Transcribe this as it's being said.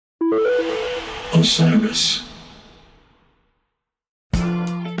Osiris.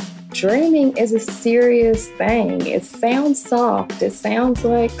 Dreaming is a serious thing. It sounds soft. It sounds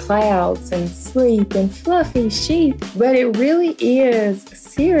like clouds and sleep and fluffy sheep, but it really is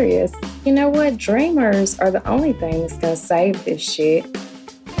serious. You know what? Dreamers are the only thing that's gonna save this shit.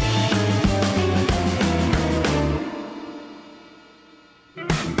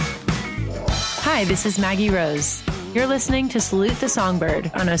 Hi, this is Maggie Rose. You're listening to Salute the Songbird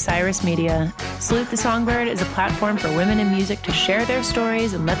on Osiris Media. Salute the Songbird is a platform for women in music to share their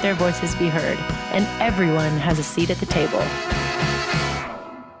stories and let their voices be heard. And everyone has a seat at the table.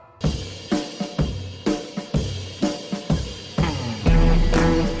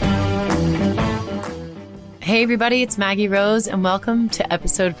 Hey everybody, it's Maggie Rose, and welcome to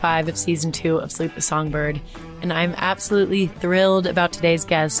episode 5 of season 2 of Salute the Songbird. And I'm absolutely thrilled about today's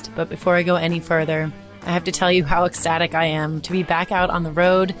guest, but before I go any further, I have to tell you how ecstatic I am to be back out on the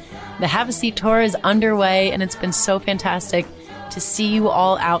road. The Have a Seat tour is underway, and it's been so fantastic to see you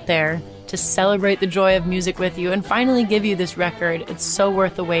all out there, to celebrate the joy of music with you, and finally give you this record. It's so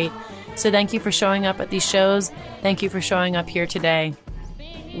worth the wait. So thank you for showing up at these shows. Thank you for showing up here today.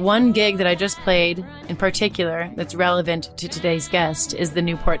 One gig that I just played in particular that's relevant to today's guest is the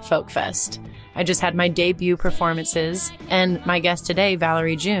Newport Folk Fest. I just had my debut performances, and my guest today,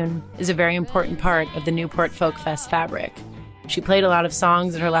 Valerie June, is a very important part of the Newport Folk Fest fabric. She played a lot of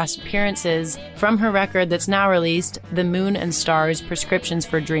songs at her last appearances from her record that's now released, The Moon and Stars Prescriptions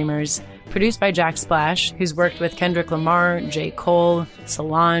for Dreamers, produced by Jack Splash, who's worked with Kendrick Lamar, J. Cole,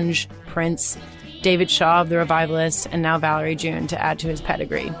 Solange, Prince, David Shaw of The Revivalists, and now Valerie June to add to his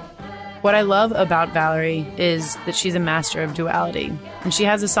pedigree. What I love about Valerie is that she's a master of duality. And she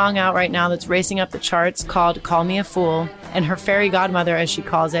has a song out right now that's racing up the charts called Call Me a Fool. And her fairy godmother, as she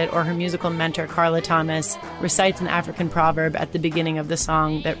calls it, or her musical mentor, Carla Thomas, recites an African proverb at the beginning of the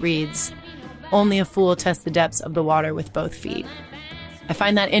song that reads, "Only a fool tests the depths of the water with both feet." I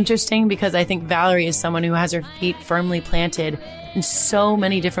find that interesting because I think Valerie is someone who has her feet firmly planted in so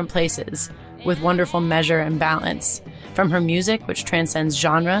many different places with wonderful measure and balance. From her music, which transcends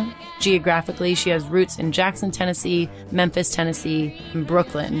genre, geographically, she has roots in Jackson, Tennessee, Memphis, Tennessee, and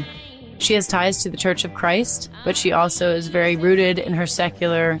Brooklyn. She has ties to the Church of Christ, but she also is very rooted in her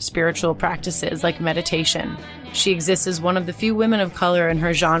secular spiritual practices like meditation. She exists as one of the few women of color in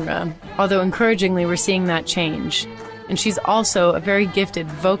her genre, although encouragingly we're seeing that change. And she's also a very gifted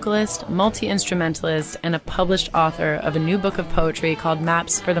vocalist, multi-instrumentalist, and a published author of a new book of poetry called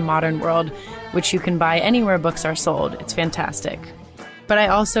Maps for the Modern World, which you can buy anywhere books are sold. It's fantastic. But I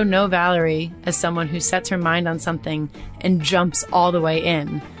also know Valerie as someone who sets her mind on something and jumps all the way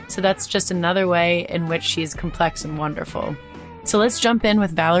in. So that's just another way in which she's complex and wonderful. So let's jump in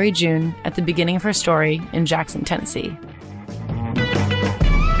with Valerie June at the beginning of her story in Jackson, Tennessee.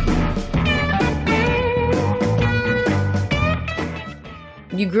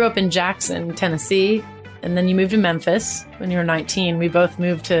 You grew up in Jackson, Tennessee, and then you moved to Memphis when you were 19. We both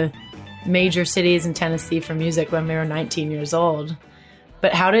moved to major cities in Tennessee for music when we were 19 years old.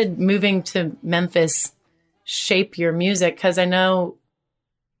 But how did moving to Memphis shape your music? Because I know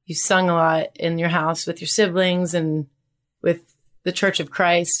you sung a lot in your house with your siblings and with the Church of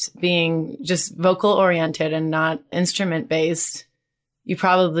Christ being just vocal oriented and not instrument based. You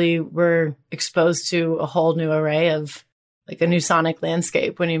probably were exposed to a whole new array of like a new sonic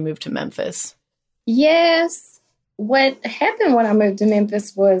landscape when you moved to Memphis. Yes. What happened when I moved to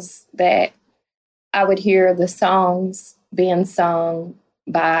Memphis was that I would hear the songs being sung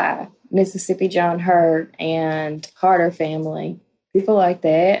by Mississippi John Hurt and Carter Family, people like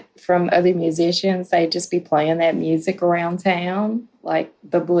that from other musicians. They'd just be playing that music around town, like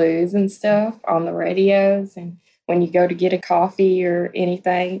the blues and stuff on the radios. And when you go to get a coffee or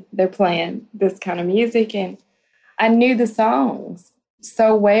anything, they're playing this kind of music. And I knew the songs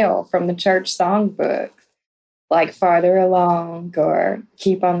so well from the church songbooks, like Farther Along or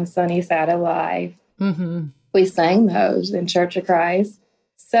Keep on the Sunny Side of Life. Mm-hmm. We sang those in Church of Christ.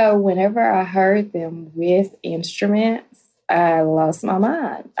 So whenever I heard them with instruments, I lost my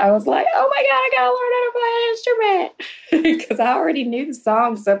mind. I was like, oh my God, I got to learn how to play an instrument because I already knew the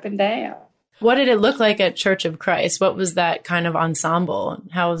songs up and down. What did it look like at Church of Christ? What was that kind of ensemble?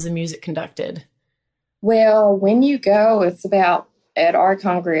 How was the music conducted? Well, when you go, it's about at our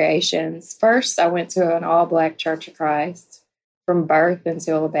congregations. First, I went to an all-black Church of Christ from birth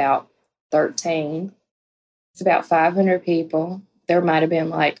until about 13. It's about 500 people. There might have been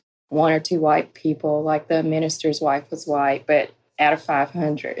like one or two white people, like the minister's wife was white, but out of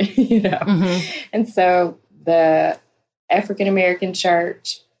 500, you know. Mm-hmm. And so the African-American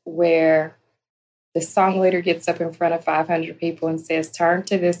church where the song leader gets up in front of 500 people and says, turn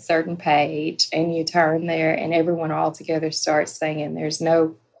to this certain page, and you turn there and everyone all together starts singing. There's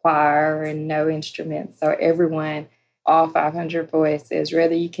no choir and no instruments. So everyone, all 500 voices,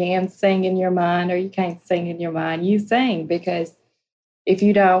 whether you can sing in your mind or you can't sing in your mind, you sing, because if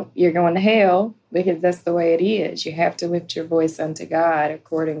you don't, you're going to hell, because that's the way it is. You have to lift your voice unto God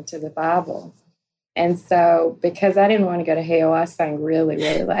according to the Bible. And so because I didn't want to go to hell, I sang really,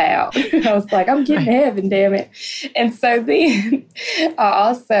 really loud. I was like, I'm getting to heaven, damn it. And so then I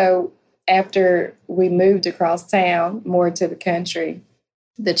also, after we moved across town more to the country,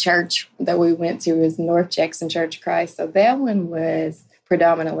 the church that we went to was North Jackson Church of Christ. So that one was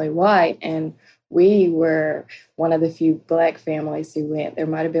predominantly white, and we were one of the few Black families who went. There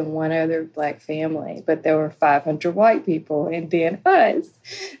might have been one other Black family, but there were 500 white people and then us.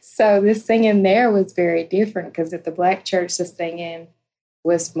 So the singing there was very different, because at the Black church, the singing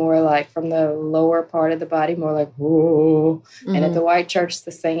was more like from the lower part of the body, more like, whoa. Mm-hmm. And at the white church,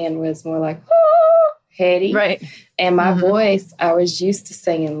 the singing was more like, whoa, heady. Right. And my voice, I was used to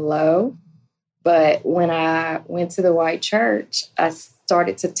singing low. But when I went to the white church, I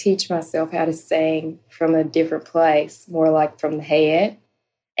started to teach myself how to sing from a different place, more like from the head.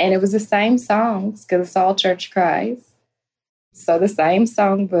 And it was the same songs, because it's all Church of Christ. So the same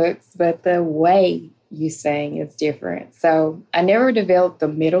song books, but the way you sing is different. So I never developed the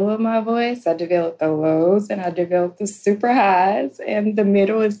middle of my voice. I developed the lows and I developed the super highs. And the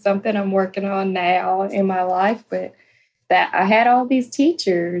middle is something I'm working on now in my life. But that I had all these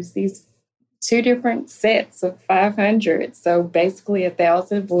teachers, these 2 different sets of 500. So basically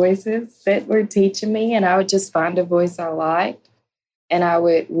 1,000 voices that were teaching me, and I would just find a voice I liked and I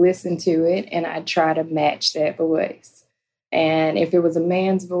would listen to it and I'd try to match that voice. And if it was a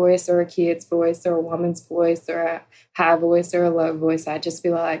man's voice or a kid's voice or a woman's voice or a high voice or a low voice, I'd just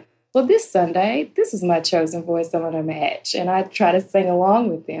be like, well, this Sunday, this is my chosen voice I'm going to match. And I'd try to sing along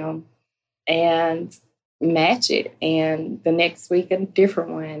with them and match it, and the next week a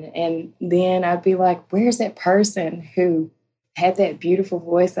different one. And then I'd be like, where's that person who had that beautiful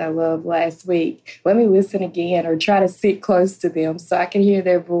voice I loved last week? Let me listen again, or try to sit close to them so I can hear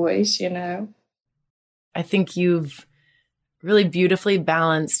their voice, you know? I think you've really beautifully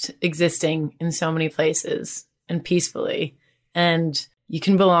balanced existing in so many places and peacefully, and you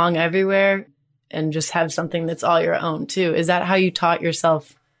can belong everywhere and just have something that's all your own too. Is that how you taught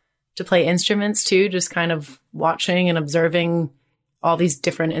yourself to play instruments too, just kind of watching and observing all these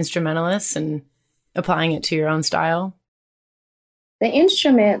different instrumentalists and applying it to your own style? The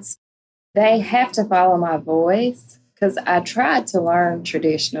instruments, they have to follow my voice, because I tried to learn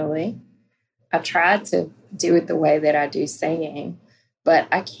traditionally. I tried to do it the way that I do singing, but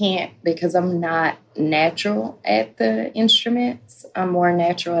I can't, because I'm not natural at the instruments. I'm more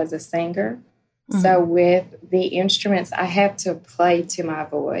natural as a singer. So with the instruments, I have to play to my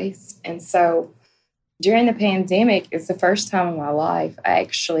voice. And so during the pandemic, it's the first time in my life I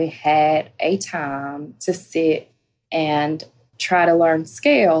actually had a time to sit and try to learn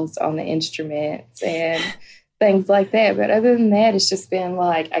scales on the instruments and things like that. But other than that, it's just been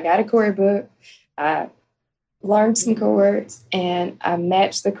like, I got a chord book, I learned some chords, and I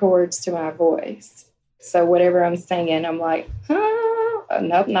matched the chords to my voice. So whatever I'm singing, I'm like,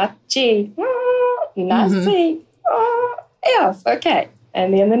 nope, not G, not C, F, okay.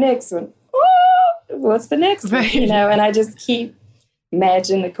 And then the next one, what's the next one? You know, and I just keep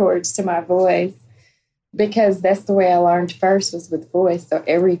matching the chords to my voice, because that's the way I learned first, was with voice. So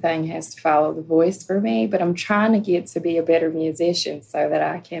everything has to follow the voice for me. But I'm trying to get to be a better musician so that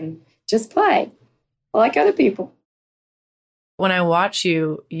I can just play like other people. When I watch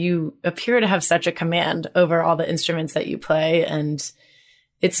you, you appear to have such a command over all the instruments that you play, and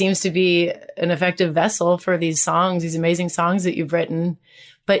it seems to be an effective vessel for these songs, these amazing songs that you've written.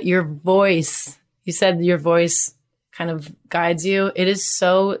 But your voice, you said your voice kind of guides you. It is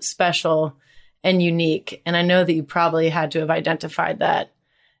so special and unique. And I know that you probably had to have identified that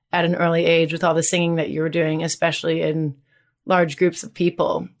at an early age with all the singing that you were doing, especially in large groups of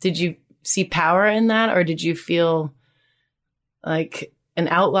people. Did you see power in that, or did you feel like an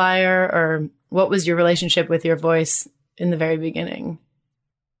outlier, or what was your relationship with your voice in the very beginning?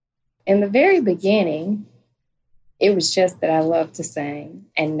 In the very beginning, it was just that I loved to sing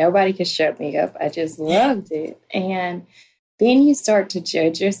and nobody could shut me up. I just loved it. And then you start to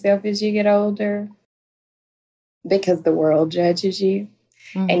judge yourself as you get older, because the world judges you,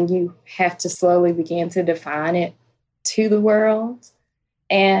 and you have to slowly begin to define it to the world.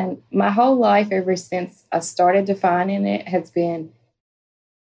 And my whole life, ever since I started defining it, has been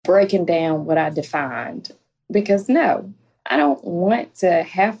breaking down what I defined. Because no, I don't want to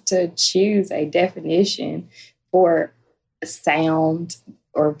have to choose a definition for sound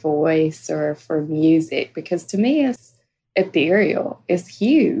or voice or for music, because to me it's ethereal, it's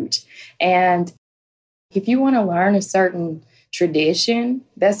huge. And if you want to learn a certain tradition,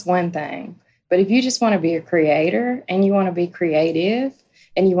 that's one thing. But if you just want to be a creator and you want to be creative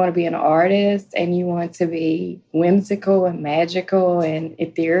and you want to be an artist and you want to be whimsical and magical and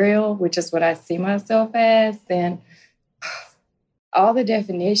ethereal, which is what I see myself as, then all the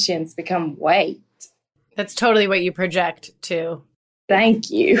definitions become weight. That's totally what you project too. Thank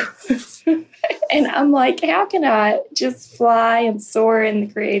you. And I'm like, how can I just fly and soar in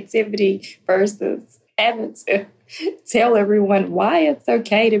the creativity versus having to tell everyone why it's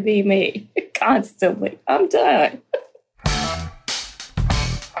okay to be me constantly? I'm done.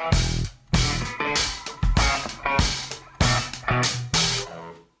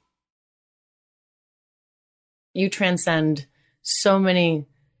 You transcend so many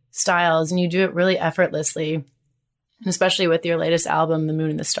styles and you do it really effortlessly, especially with your latest album, The Moon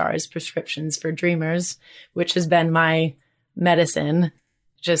and the Stars, Prescriptions for Dreamers, which has been my medicine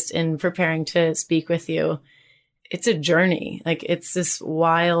just in preparing to speak with you. It's a journey. Like, it's this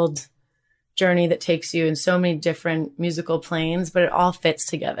wild journey that takes you in so many different musical planes, but it all fits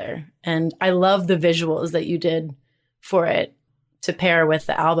together. And I love the visuals that you did for it to pair with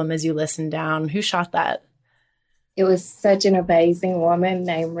the album as you listen down. Who shot that? It was such an amazing woman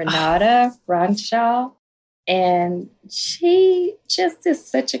named Renata Ronshaw. And she just is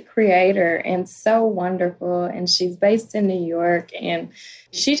such a creator and so wonderful. And she's based in New York. And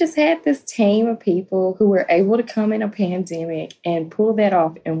she just had this team of people who were able to come in a pandemic and pull that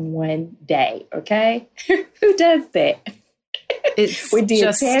off in one day. Okay? Who does that? It's we did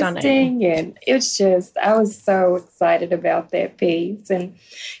just testing stunning. and it's just, I was so excited about that piece. And,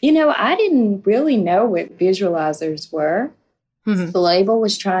 you know, I didn't really know what visualizers were. Mm-hmm. The label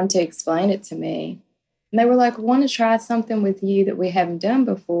was trying to explain it to me. And they were like, we want to try something with you that we haven't done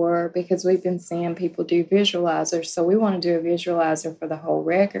before because we've been seeing people do visualizers. So we want to do a visualizer for the whole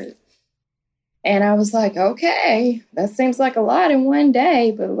record. And I was like, okay, that seems like a lot in one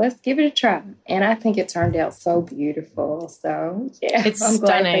day, but let's give it a try. And I think it turned out so beautiful. So, yeah, It's I'm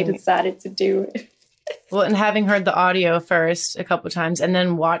glad they stunning. decided to do it. Well, and having heard the audio first a couple of times and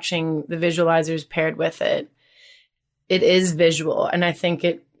then watching the visualizers paired with it, it is visual. And I think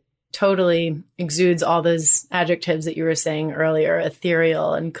it totally exudes all those adjectives that you were saying earlier,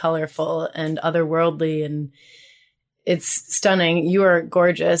 ethereal and colorful and otherworldly. And it's stunning. You are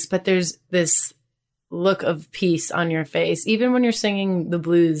gorgeous, but there's this look of peace on your face. Even when you're singing the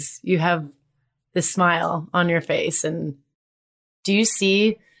blues, you have this smile on your face. And do you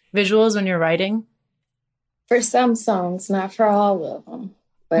see visuals when you're writing? For some songs, not for all of them,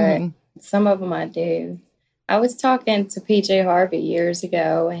 but some of them I do. I was talking to PJ Harvey years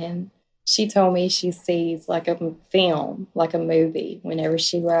ago, and she told me she sees like a film, like a movie, whenever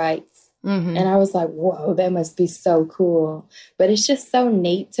she writes. Mm-hmm. And I was like, whoa, that must be so cool. But it's just so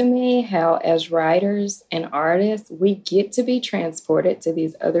neat to me how, as writers and artists, we get to be transported to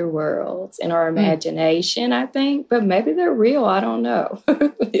these other worlds in our imagination, I think. But maybe they're real. I don't know.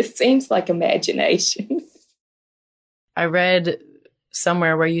 It seems like imagination. I read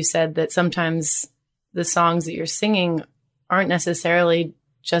somewhere where you said that sometimes the songs that you're singing aren't necessarily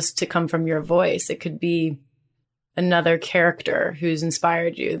just to come from your voice. It could be another character who's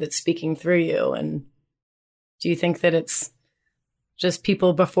inspired you, that's speaking through you. And do you think that it's just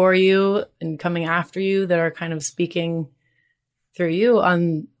people before you and coming after you that are kind of speaking through you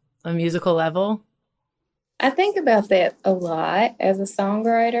on a musical level? I think about that a lot as a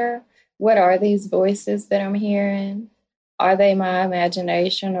songwriter. What are these voices that I'm hearing? Are they my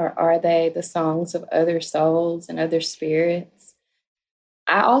imagination, or are they the songs of other souls and other spirits?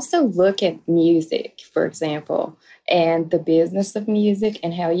 I also look at music, for example, and the business of music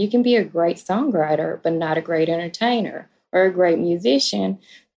and how you can be a great songwriter, but not a great entertainer, or a great musician.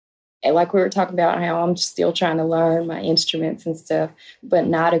 And like we were talking about how I'm still trying to learn my instruments and stuff, but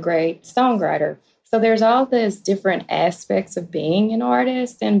not a great songwriter. So there's all these different aspects of being an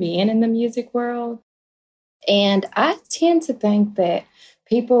artist and being in the music world. And I tend to think that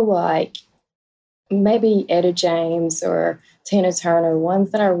people like maybe Etta James or Tina Turner,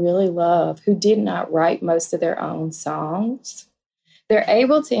 ones that I really love, who did not write most of their own songs, they're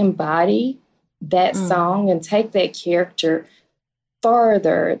able to embody that song and take that character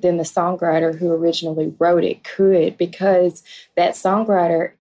farther than the songwriter who originally wrote it could, because that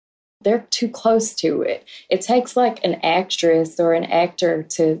songwriter they're too close to it. It takes like an actress or an actor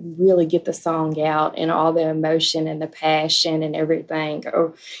to really get the song out and all the emotion and the passion and everything.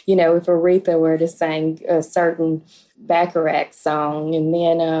 Or, if Aretha were to sing a certain Bacharach song, and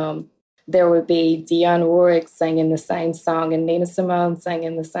then there would be Dionne Warwick singing the same song and Nina Simone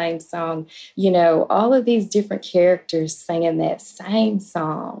singing the same song, all of these different characters singing that same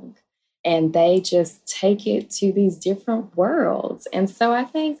song, and they just take it to these different worlds. And so I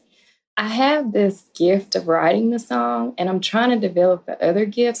think I have this gift of writing the song, and I'm trying to develop the other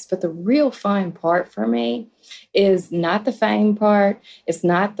gifts, but the real fun part for me is not the fame part. It's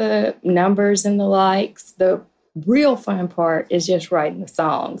not the numbers and the likes. The real fun part is just writing the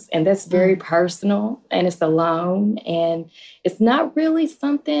songs, and that's very personal, and it's alone, and it's not really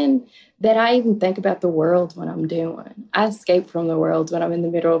something that I even think about the world when I'm doing. I escape from the world when I'm in the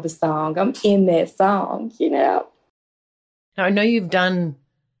middle of a song. I'm in that song, Now, I know you've done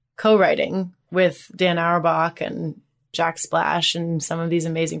co-writing with Dan Auerbach and Jack Splash and some of these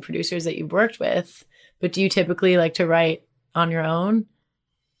amazing producers that you've worked with, but do you typically like to write on your own?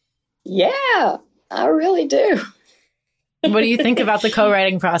 Yeah, I really do. What do you think about the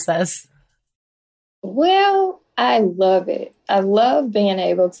co-writing process? Well, I love it. I love being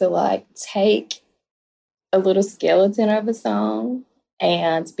able to take a little skeleton of a song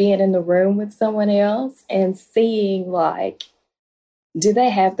and being in the room with someone else and seeing do they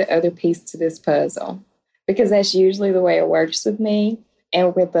have the other piece to this puzzle? Because that's usually the way it works with me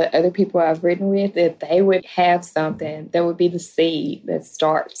and with the other people I've written with, that they would have something that would be the seed that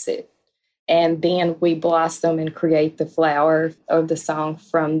starts it. And then we blossom and create the flower of the song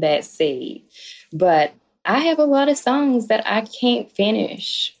from that seed. But I have a lot of songs that I can't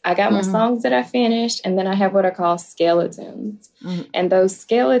finish. I got my songs that I finished, and then I have what I call skeletons. And those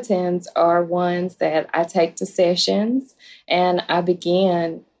skeletons are ones that I take to sessions, and I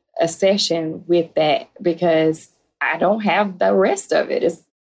begin a session with that because I don't have the rest of it.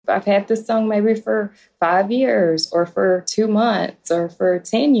 I've had this song maybe for 5 years or for 2 months or for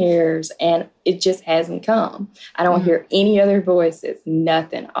 10 years, and it just hasn't come. I don't hear any other voices,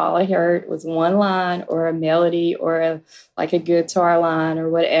 nothing. All I heard was one line or a melody or a guitar line or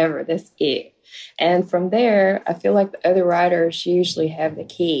whatever. That's it. And from there, I feel like the other writers usually have the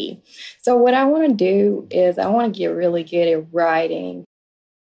key. So what I want to do is I want to get really good at writing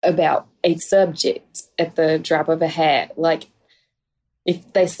about a subject at the drop of a hat. Like,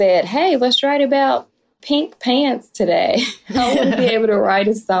 if they said, hey, let's write about pink pants today, I want to be able to write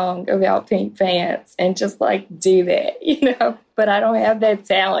a song about pink pants and just do that, but I don't have that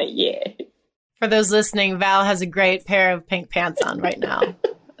talent yet. For those listening, Val has a great pair of pink pants on right now.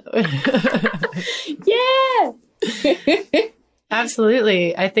 Yeah.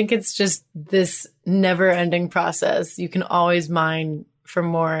 Absolutely. I think it's just this never-ending process. You can always mine for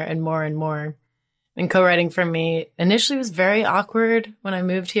more and more and more. And co-writing for me initially was very awkward when I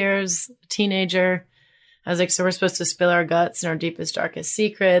moved here as a teenager. I was like, so we're supposed to spill our guts and our deepest, darkest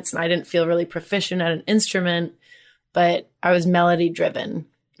secrets. And I didn't feel really proficient at an instrument, but I was melody driven.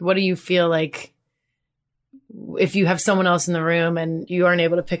 What do you feel like if you have someone else in the room and you aren't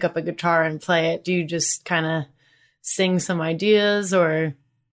able to pick up a guitar and play it? Do you just kind of sing some ideas, or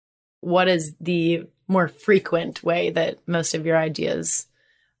what is the more frequent way that most of your ideas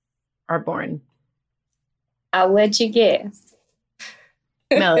are born? I'll let you guess.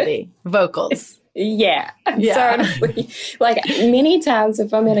 Melody, vocals. Yeah. Certainly. Many times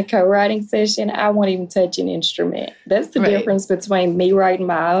if I'm in a co-writing session, I won't even touch an instrument. That's the difference between me writing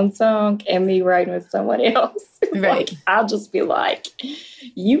my own song and me writing with someone else. Right. I'll just be like,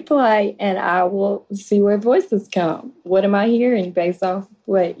 you play and I will see where voices come. What am I hearing based off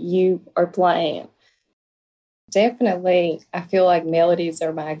what you are playing? Definitely, I feel like melodies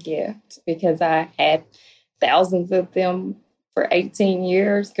are my gift because I had thousands of them for 18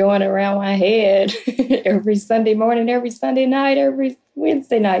 years going around my head every Sunday morning, every Sunday night, every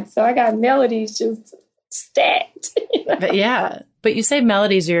Wednesday night. So I got melodies just stacked. But you say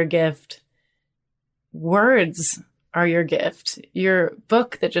melodies are your gift. Words are your gift. Your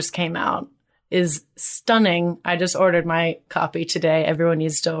book that just came out is stunning. I just ordered my copy today. Everyone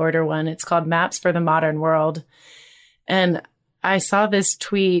needs to order one. It's called Maps for the Modern World. And I saw this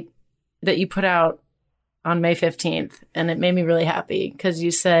tweet that you put out on May 15th, and it made me really happy because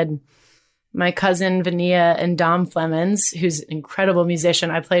you said, my cousin Vania and Dom Flemons, who's an incredible musician,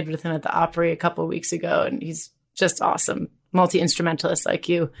 I played with him at the Opry a couple of weeks ago, and he's just awesome, multi-instrumentalist like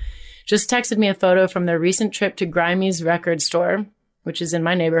you, just texted me a photo from their recent trip to Grimey's record store, which is in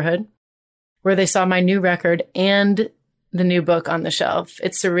my neighborhood, where they saw my new record and the new book on the shelf.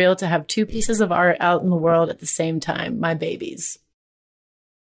 It's surreal to have two pieces of art out in the world at the same time, my babies.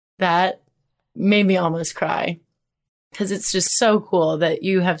 That made me almost cry, because it's just so cool that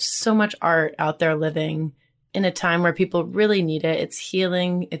you have so much art out there living in a time where people really need it. It's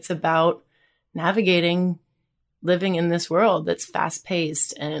healing. It's about navigating living in this world that's fast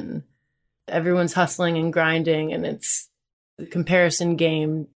paced and everyone's hustling and grinding, and it's the comparison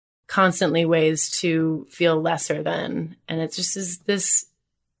game, constantly ways to feel lesser than. And it just is this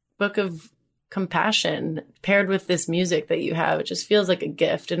book of compassion paired with this music that you have. It just feels like a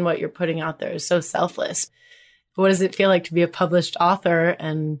gift, and what you're putting out there is so selfless. What does it feel like to be a published author?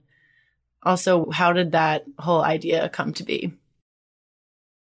 And also, how did that whole idea come to be?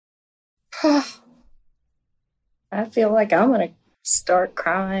 I feel like I'm going to start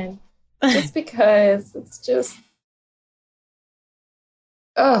crying just because it's just,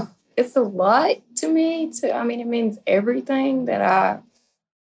 it's a lot to me. It means everything that I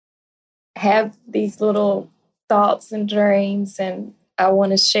have, these little thoughts and dreams, and I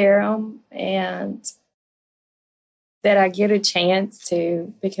want to share them, and that I get a chance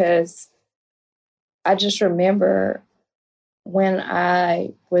to, because I just remember when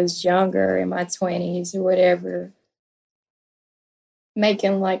I was younger, in my 20s or whatever,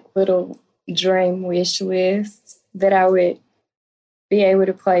 making like little dream wish lists that I would be able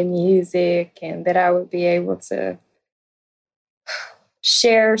to play music, and that I would be able to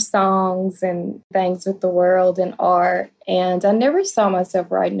share songs and things with the world and art. And I never saw myself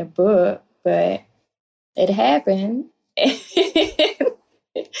writing a book, but it happened.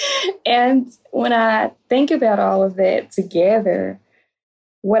 And when I think about all of that together,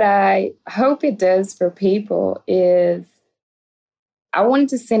 what I hope it does for people is I wanted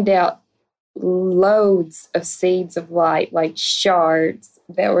to send out loads of seeds of light, like shards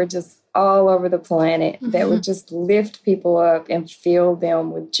that were just all over the planet, that would just lift people up and fill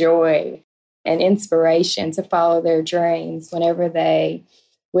them with joy and inspiration to follow their dreams whenever they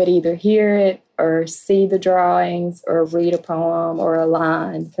would either hear it or see the drawings or read a poem or a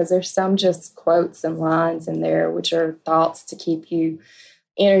line, because there's some just quotes and lines in there which are thoughts to keep you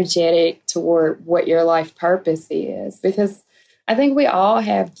energetic toward what your life purpose is. Because I think we all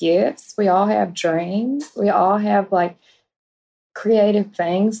have gifts, we all have dreams, we all have like creative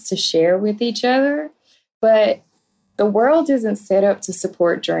things to share with each other, but the world isn't set up to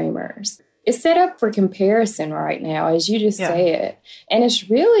support dreamers. It's set up for comparison right now, as you just said. And it's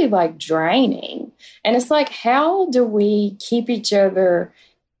really like draining. And it's like, how do we keep each other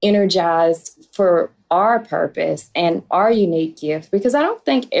energized for our purpose and our unique gift? Because I don't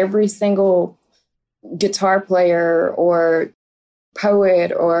think every single guitar player or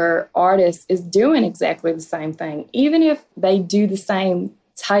poet or artist is doing exactly the same thing. Even if they do the same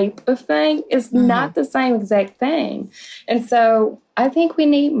type of thing, it's not the same exact thing. And so I think we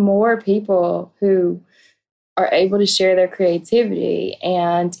need more people who are able to share their creativity,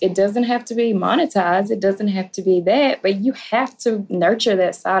 and it doesn't have to be monetized. It doesn't have to be that, but you have to nurture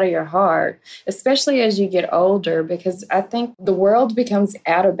that side of your heart, especially as you get older, because I think the world becomes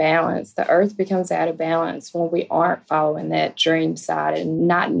out of balance. The earth becomes out of balance when we aren't following that dream side and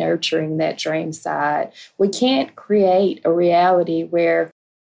not nurturing that dream side. We can't create a reality where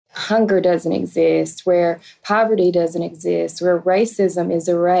hunger doesn't exist, where poverty doesn't exist, where racism is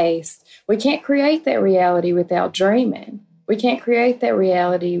erased. We can't create that reality without dreaming. We can't create that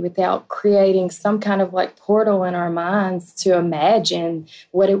reality without creating some kind of like portal in our minds to imagine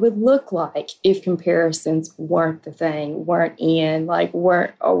what it would look like if comparisons weren't the thing, weren't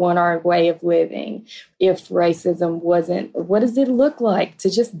our way of living. If racism wasn't, what does it look like to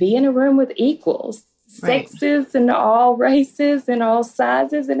just be in a room with equals? Right. Sexes and all races and all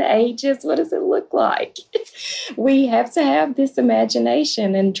sizes and ages. What does it look like? We have to have this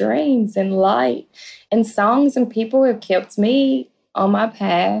imagination and dreams and light. And songs and people have kept me on my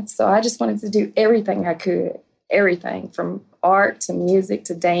path. So I just wanted to do everything I could. Everything from art to music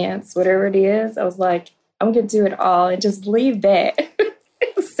to dance, whatever it is. I was like, I'm going to do it all and just leave that.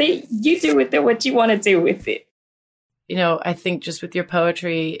 See, you do with it what you want to do with it. You know, I think just with your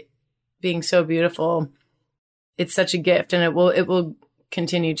poetry being so beautiful, it's such a gift, and it will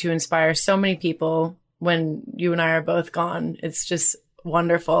continue to inspire so many people when you and I are both gone. It's just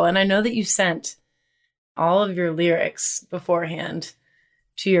wonderful. And I know that you sent all of your lyrics beforehand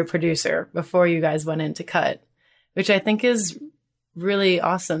to your producer before you guys went in to cut, which I think is really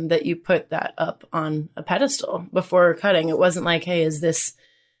awesome that you put that up on a pedestal before cutting. It wasn't like, hey, is this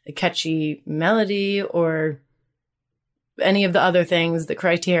a catchy melody or any of the other things, the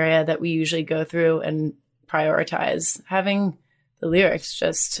criteria that we usually go through and prioritize. Having the lyrics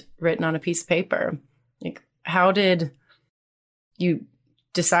just written on a piece of paper. Like, how did you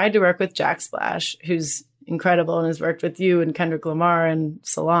decide to work with Jack Splash, who's incredible and has worked with you and Kendrick Lamar and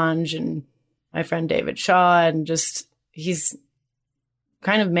Solange and my friend David Shaw, and just he's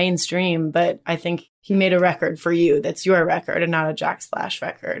kind of mainstream, but I think he made a record for you that's your record and not a Jack Splash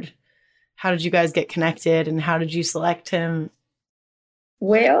record. How did you guys get connected and how did you select him?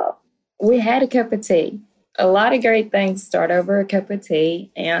 Well, we had a cup of tea. A lot of great things start over a cup of tea,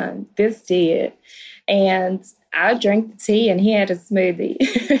 and this did. And I drank the tea and he had a smoothie.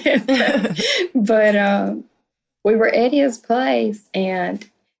 but we were at his place and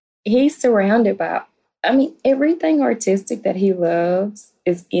he's surrounded by, everything artistic that he loves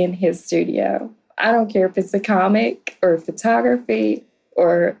is in his studio. I don't care if it's a comic or photography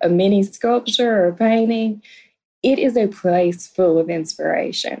or a mini sculpture or a painting. It is a place full of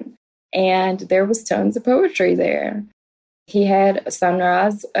inspiration. And there was tons of poetry there. He had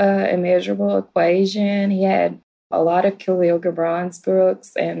Sunrise, Immeasurable Equation. He had a lot of Khalil Gibran's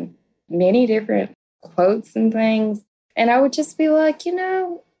books and many different quotes and things. And I would just be like,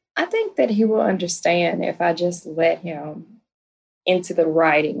 I think that he will understand if I just let him into the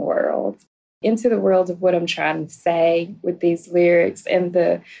writing world, into the world of what I'm trying to say with these lyrics and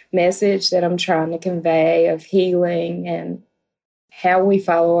the message that I'm trying to convey of healing and how we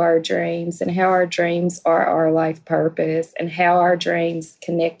follow our dreams and how our dreams are our life purpose and how our dreams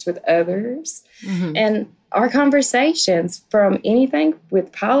connect with others. Mm-hmm. And our conversations, from anything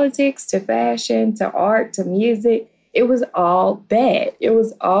with politics to fashion to art to music, it was all that. It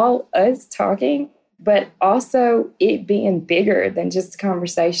was all us talking, but also it being bigger than just a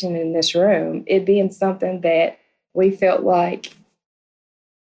conversation in this room. It being something that we felt like,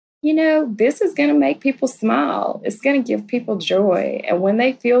 this is going to make people smile. It's going to give people joy. And when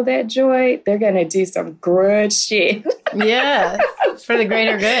they feel that joy, they're going to do some good shit. Yeah, for the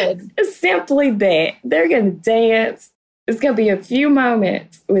greater good. Simply that. They're going to dance. It's going to be a few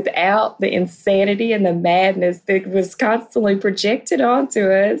moments without the insanity and the madness that was constantly projected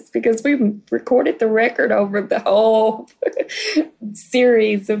onto us because we recorded the record over the whole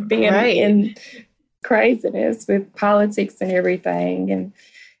series of being in craziness with politics and everything. And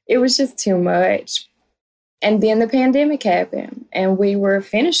it was just too much. And then the pandemic happened and we were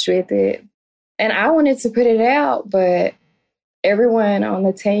finished with it. And I wanted to put it out, but everyone on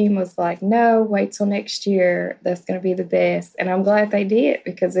the team was like, no, wait till next year. That's going to be the best. And I'm glad they did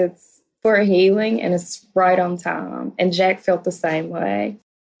because it's for healing and it's right on time. And Jack felt the same way.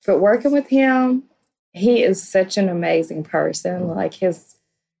 But working with him, he is such an amazing person. Like his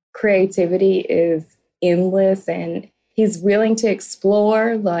creativity is endless and he's willing to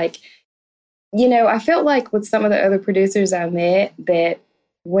explore. Like, I felt like with some of the other producers I met that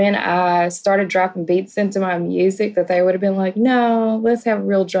when I started dropping beats into my music that they would have been like, no, let's have a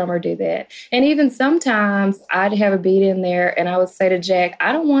real drummer do that. And even sometimes I'd have a beat in there and I would say to Jack,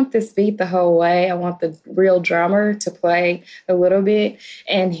 I don't want this beat the whole way. I want the real drummer to play a little bit.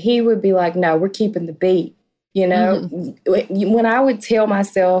 And he would be like, no, we're keeping the beat. Mm-hmm. When I would tell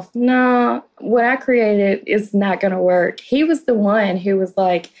myself, no, what I created is not going to work. He was the one who was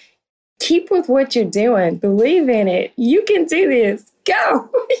like, keep with what you're doing. Believe in it. You can do this. Go.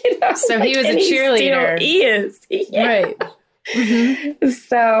 So he was a cheerleader. He still is. Yeah. Right. Mm-hmm.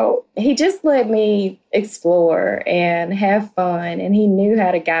 So he just let me explore and have fun. And he knew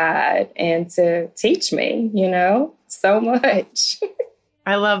how to guide and to teach me, so much.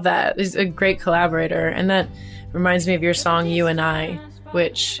 I love that. He's a great collaborator. And that reminds me of your song, You and I,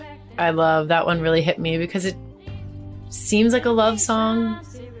 which I love. That one really hit me because it seems like a love song,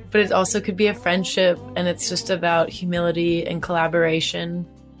 but it also could be a friendship. And it's just about humility and collaboration.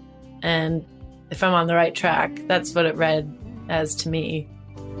 And if I'm on the right track, that's what it read as to me.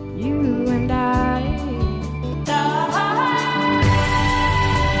 You and I.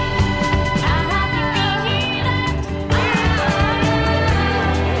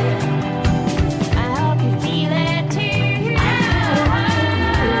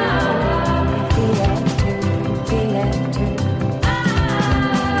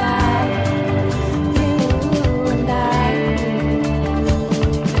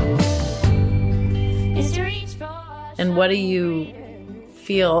 And what do you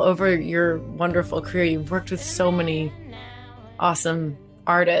feel over your wonderful career? You've worked with so many awesome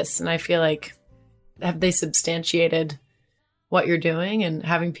artists, and I feel like, have they substantiated what you're doing? And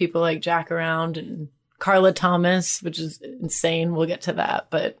having people like Jack around and Carla Thomas, which is insane. We'll get to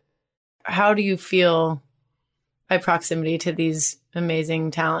that. But how do you feel by proximity to these amazing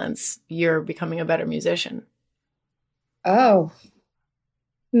talents, you're becoming a better musician? Oh,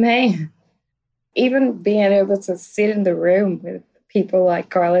 man. Even being able to sit in the room with people like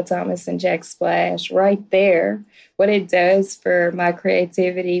Carla Thomas and Jack Splash right there, what it does for my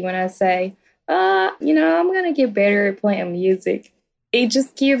creativity when I say, I'm going to get better at playing music. It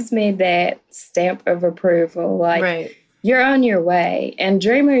just gives me that stamp of approval. Like, right. You're on your way. And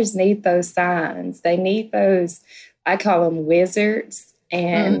dreamers need those signs. They need those, I call them wizards.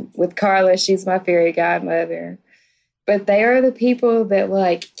 And with Carla, she's my fairy godmother. But they are the people that,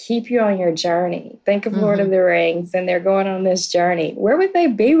 like, keep you on your journey. Think of Lord of the Rings, and they're going on this journey. Where would they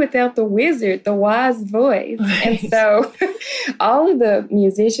be without the wizard, the wise voice? Right. And so all of the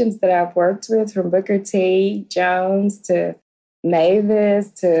musicians that I've worked with, from Booker T. Jones to Mavis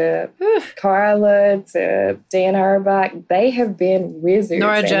to Carla to Dan Auerbach, they have been wizards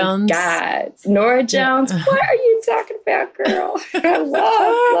and guides. Nora Jones, what are you talking about, girl?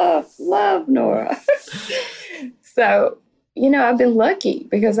 I love Nora. So, I've been lucky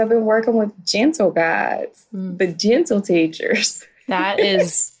because I've been working with gentle guides, the gentle teachers. That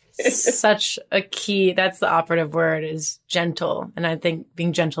is such a key. That's the operative word, is gentle. And I think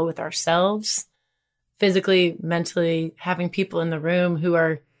being gentle with ourselves, physically, mentally, having people in the room who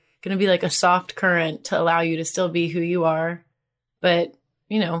are going to be like a soft current to allow you to still be who you are, but,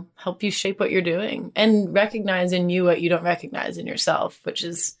 help you shape what you're doing and recognize in you what you don't recognize in yourself, which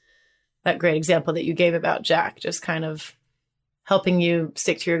is that great example that you gave about Jack, just kind of helping you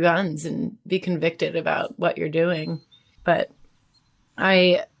stick to your guns and be convicted about what you're doing. But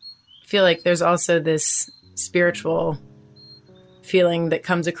I feel like there's also this spiritual feeling that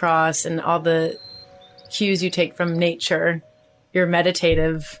comes across, and all the cues you take from nature, your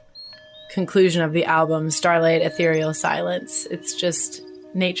meditative conclusion of the album, Starlight, Ethereal Silence. It's just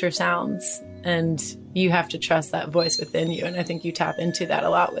nature sounds, and you have to trust that voice within you. And I think you tap into that a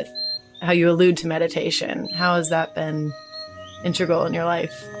lot with how you allude to meditation. How has that been integral in your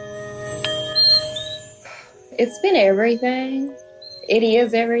life? It's been everything. It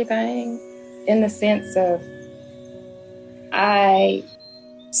is everything, in the sense of I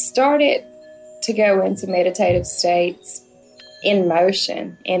started to go into meditative states in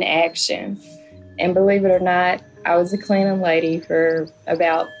motion, in action. And believe it or not, I was a cleaning lady for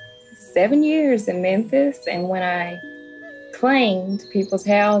about 7 years in Memphis. And when I cleaned people's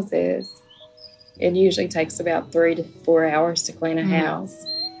houses, it usually takes about 3 to 4 hours to clean a house.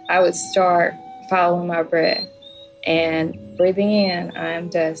 I would start following my breath and breathing in, I am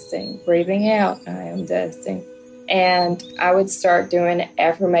dusting. Breathing out, I am dusting. And I would start doing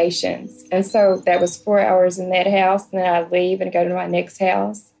affirmations. And so that was 4 hours in that house. And then I'd leave and go to my next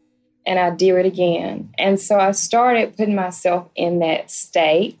house, and I'd do it again. And so I started putting myself in that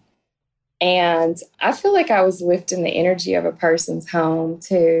state. And I feel like I was lifting the energy of a person's home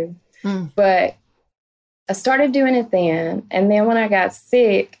too. But I started doing it then. And then when I got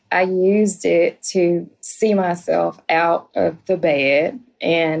sick, I used it to see myself out of the bed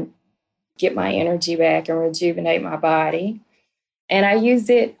and get my energy back and rejuvenate my body. And I use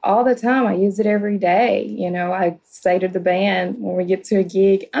it all the time. I use it every day. I say to the band when we get to a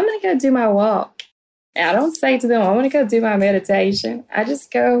gig, I'm going to go do my walk. And I don't say to them, I'm going to go do my meditation. I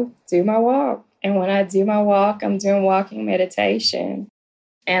just go do my walk. And when I do my walk, I'm doing walking meditation.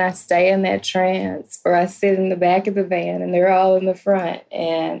 And I stay in that trance, or I sit in the back of the van and they're all in the front.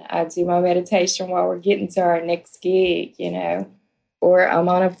 And I do my meditation while we're getting to our next gig, Or I'm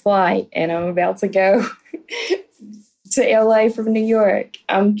on a flight and I'm about to go to LA from New York.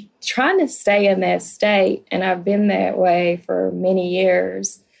 I'm trying to stay in that state. And I've been that way for many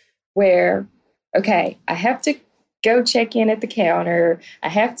years, where, okay, I have to go check in at the counter. I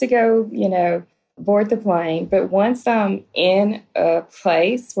have to go, board the plane. But once I'm in a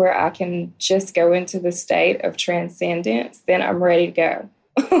place where I can just go into the state of transcendence, then I'm ready to go.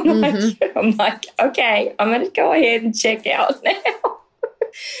 I'm like, okay, I'm going to go ahead and check out now.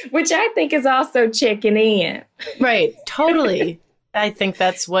 Which I think is also checking in. Right. Totally. I think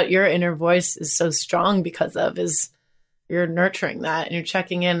that's what your inner voice is so strong because of, is you're nurturing that and you're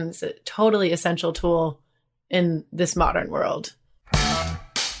checking in. It's a totally essential tool in this modern world.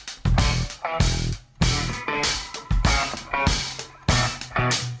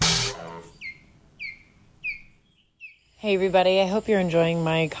 Hey, everybody. I hope you're enjoying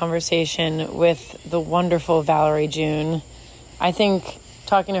my conversation with the wonderful Valerie June. I think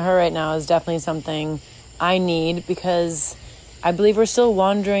talking to her right now is definitely something I need, because I believe we're still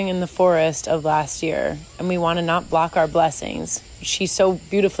wandering in the forest of last year, and we want to not block our blessings. She so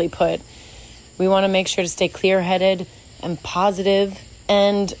beautifully put. We want to make sure to stay clear-headed and positive.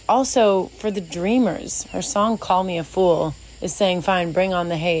 And also for the dreamers, her song Call Me a Fool is saying, fine, bring on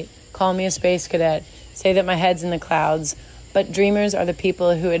the hate. Call me a space cadet. Say that my head's in the clouds. But dreamers are the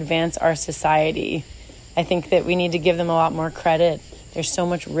people who advance our society. I think that we need to give them a lot more credit. There's so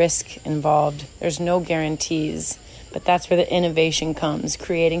much risk involved. There's no guarantees. But that's where the innovation comes,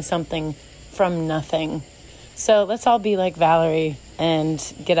 creating something from nothing. So let's all be like Valerie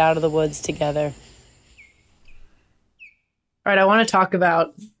and get out of the woods together. All right, I want to talk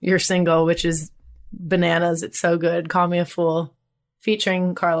about your single, which is bananas. It's so good. Call Me a Fool,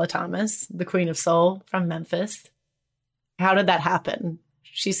 featuring Carla Thomas, the Queen of Soul from Memphis. How did that happen?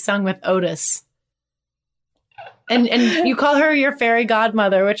 She's sung with Otis. And you call her your fairy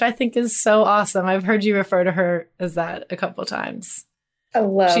godmother, which I think is so awesome. I've heard you refer to her as that a couple times. I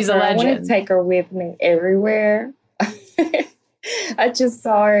love She's her. a legend. I want to take her with me everywhere. I just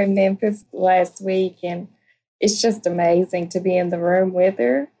saw her in Memphis last week, and it's just amazing to be in the room with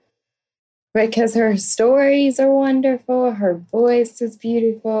her because her stories are wonderful. Her voice is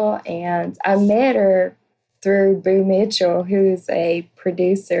beautiful. And I met her through Boo Mitchell, who's a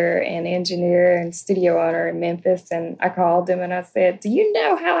producer and engineer and studio owner in Memphis. And I called him and I said, do you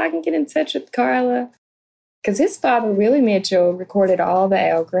know how I can get in touch with Carla? Because his father, Willie Mitchell, recorded all the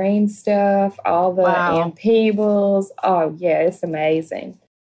Al Green stuff, all the Ann Peebles. Oh, yeah, it's amazing.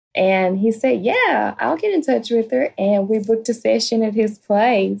 And he said, yeah, I'll get in touch with her. And we booked a session at his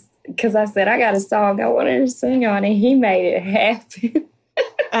place because I said, I got a song I wanted to sing on, and he made it happen.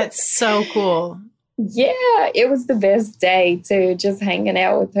 That's so cool. Yeah, it was the best day, too, just hanging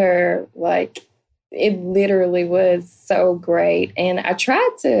out with her. Like, it literally was so great. And I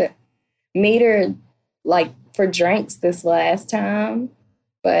tried to meet her, like, for drinks this last time,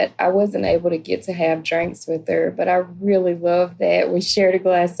 but I wasn't able to get to have drinks with her. But I really loved that. We shared a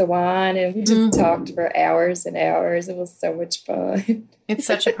glass of wine, and we just talked for hours and hours. It was so much fun. It's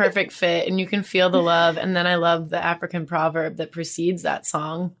such a perfect fit, and you can feel the love. And then I love the African proverb that precedes that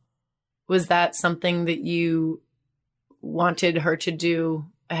song. Was that something that you wanted her to do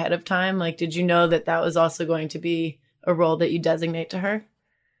ahead of time? Like, did you know that that was also going to be a role that you designate to her?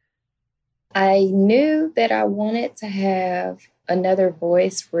 I knew that I wanted to have another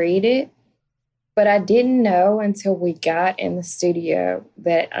voice read it, but I didn't know until we got in the studio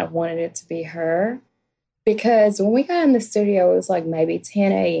that I wanted it to be her. Because when we got in the studio, it was like maybe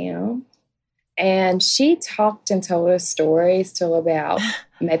 10 a.m. And she talked and told us stories till about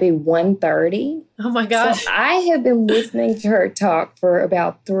maybe 1:30. Oh, my gosh. So I have been listening to her talk for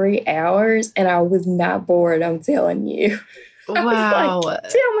about 3 hours, and I was not bored, I'm telling you. Wow. Like,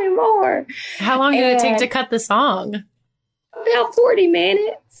 tell me more. How long did it take to cut the song? About 40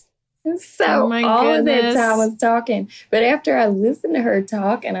 minutes. So all of that time I was talking. But after I listened to her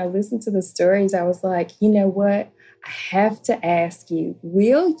talk and I listened to the stories, I was like, you know what? I have to ask you,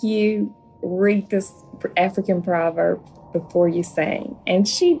 will you read this African proverb before you sing? And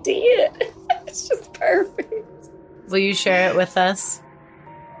she did. It's just perfect. Will you share it with us?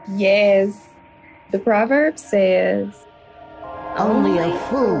 Yes. The proverb says, only a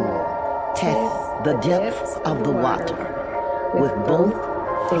fool tests the depths of the water with both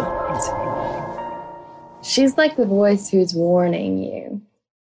feet. She's like the voice who's warning you.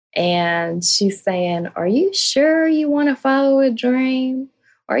 And she's saying, are you sure you want to follow a dream?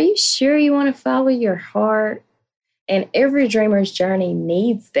 Are you sure you want to follow your heart? And every dreamer's journey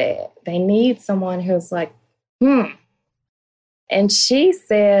needs that. They need someone who's like, And she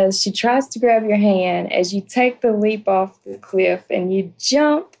says, she tries to grab your hand as you take the leap off the cliff and you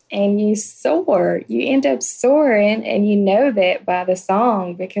jump and you soar. You end up soaring, and you know that by the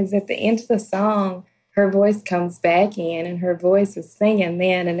song, because at the end of the song, her voice comes back in and her voice is singing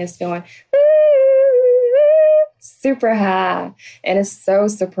then, and it's going super high, and it's so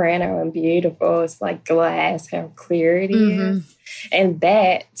soprano and beautiful. It's like glass, how clear it is. And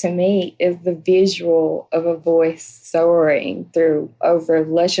that, to me, is the visual of a voice soaring through over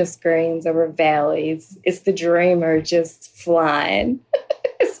luscious greens, over valleys. It's the dreamer just flying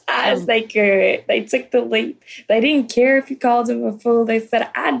as high as they could. They took the leap. They didn't care if you called them a fool. They said,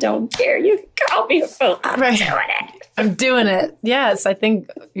 I don't care. You can call me a fool. I'm doing it. I'm doing it. Yes, I think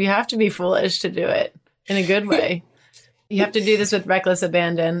you have to be foolish to do it in a good way. You have to do this with reckless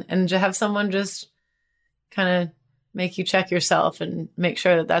abandon, and to have someone just kind of make you check yourself and make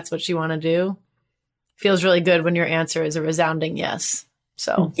sure that that's what you want to do feels really good when your answer is a resounding yes.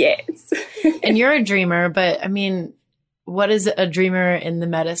 So yes. And you're a dreamer, but I mean, what is a dreamer in the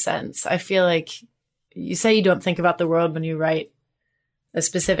meta sense? I feel like you say you don't think about the world when you write a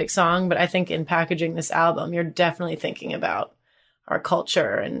specific song, but I think in packaging this album, you're definitely thinking about our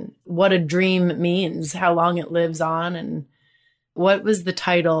culture and what a dream means, how long it lives on. And what was the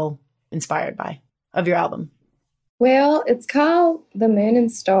title inspired by of your album? Well, it's called The Moon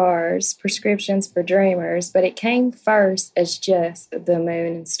and Stars, Prescriptions for Dreamers, but it came first as just The Moon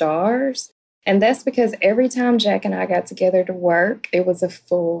and Stars. And that's because every time Jack and I got together to work, it was a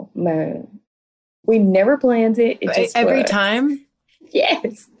full moon. We never planned it. It just every was. time?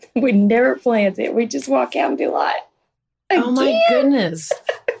 Yes. We never planned it. We just walk out and be like, again? Oh my goodness.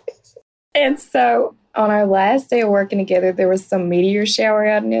 And so on our last day of working together, there was some meteor shower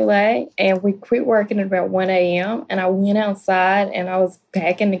out in LA, and we quit working at about 1 a.m. And I went outside and I was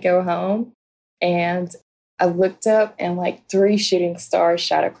packing to go home. And I looked up and like 3 shooting stars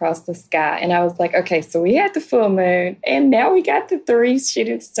shot across the sky. And I was like, okay, so we had the full moon and now we got the 3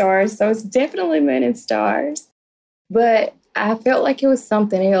 shooting stars. So it's definitely moon and stars. But I felt like it was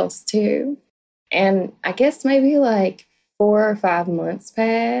something else too. And I guess maybe like 4 or 5 months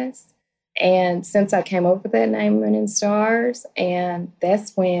passed. And since I came up with that name, Moon and Stars, and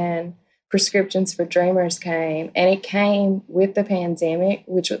that's when Prescriptions for Dreamers came. And it came with the pandemic,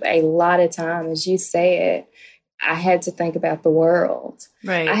 which was a lot of time, as you said, I had to think about the world.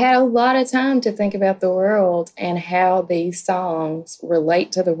 Right. I had a lot of time to think about the world and how these songs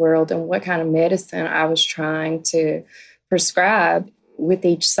relate to the world and what kind of medicine I was trying to prescribe with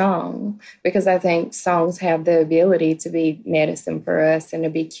each song, because I think songs have the ability to be medicine for us and to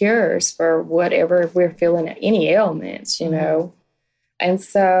be cures for whatever we're feeling, any ailments, you know. And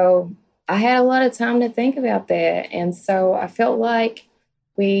so I had a lot of time to think about that. And so I felt like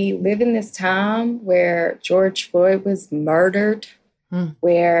we live in this time where George Floyd was murdered,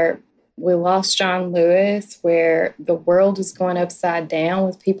 where we lost John Lewis, where the world is going upside down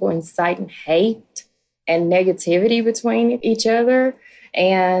with people inciting hate and negativity between each other.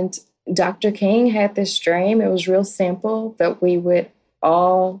 And Dr. King had this dream. It was real simple, that we would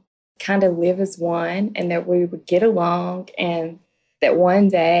all kind of live as one and that we would get along and that one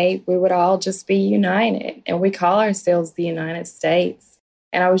day we would all just be united. And we call ourselves the United States.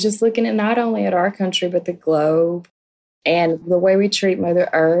 And I was just looking at not only at our country, but the globe and the way we treat Mother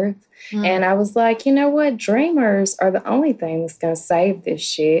Earth. And I was like, you know what? Dreamers are the only thing that's going to save this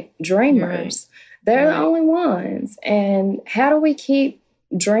shit. Dreamers. They're the only ones. And how do we keep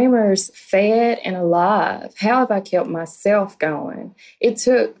dreamers fed and alive? How have I kept myself going? It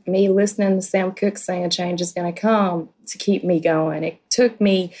took me listening to Sam Cooke saying change is going to come to keep me going. It took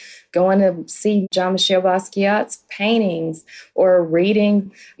me going to see Jean-Michel Basquiat's paintings or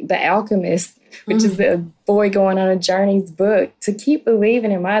reading The Alchemist, which is the boy going on a journey's book, to keep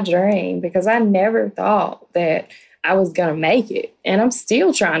believing in my dream, because I never thought that I was going to make it. And I'm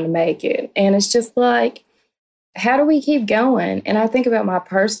still trying to make it. And it's just like, how do we keep going? And I think about my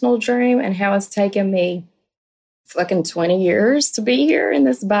personal dream and how it's taken me fucking 20 years to be here in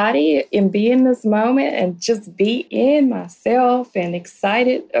this body and be in this moment and just be in myself and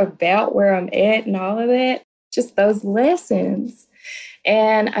excited about where I'm at and all of that. Just those lessons.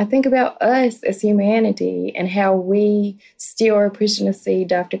 And I think about us as humanity and how we still are pushing to see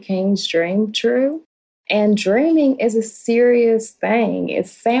Dr. King's dream true. And dreaming is a serious thing. It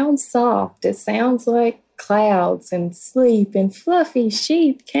sounds soft. It sounds like clouds and sleep and fluffy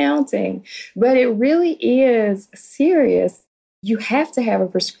sheep counting, but it really is serious. You have to have a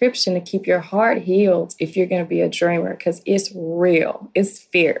prescription to keep your heart healed if you're going to be a dreamer, because it's real. It's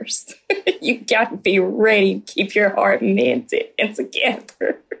fierce. You got to be ready to keep your heart mended and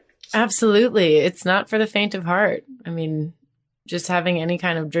together. Absolutely. It's not for the faint of heart. I mean, just having any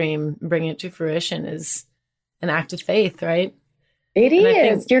kind of dream, bring it to fruition is an act of faith, right? It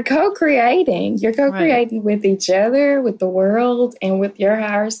is. You're co-creating. You're co-creating with each other, with the world, and with your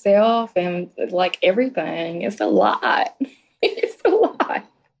higher self, and like everything. It's a lot. It's a lot.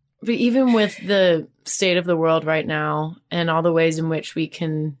 But even with the state of the world right now and all the ways in which we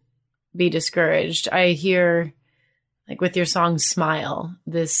can be discouraged, I hear, like with your song Smile,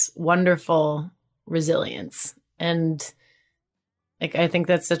 this wonderful resilience. And like, I think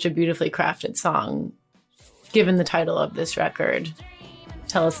that's such a beautifully crafted song, given the title of this record.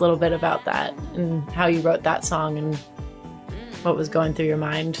 Tell us a little bit about that and how you wrote that song and what was going through your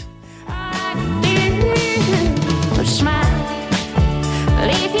mind.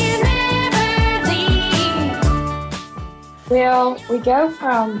 Well, we go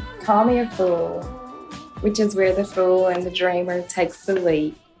from Call Me a Fool, which is where the fool and the dreamer takes the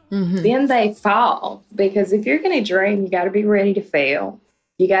leap. Then they fall, because if you're going to dream, you got to be ready to fail.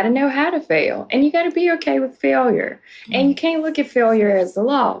 You got to know how to fail, and you got to be okay with failure. And you can't look at failure as a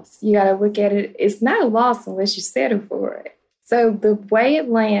loss. You got to look at it, it's not a loss unless you settle for it. So the way it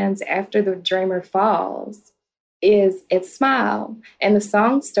lands after the dreamer falls is it's Smile. And the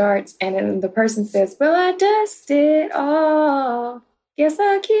song starts, and then the person says, well, I dust it all. Guess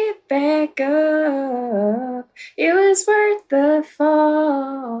I'll get back up. It was worth the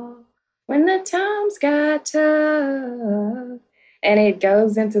fall when the times got tough. And it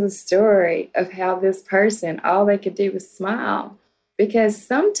goes into the story of how this person, all they could do was smile Because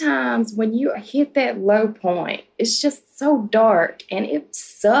sometimes when you hit that low point, it's just so dark and it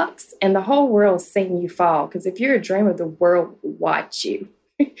sucks, and the whole world's seeing you fall. Because if you're a dreamer, the world will watch you.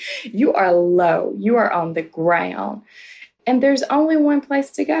 You are low, you are on the ground, and there's only one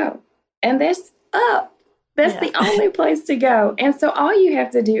place to go, and that's up. That's the only place to go. And so all you have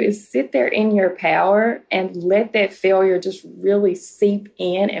to do is sit there in your power and let that failure just really seep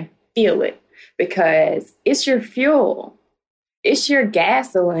in and feel it, because it's your fuel. It's your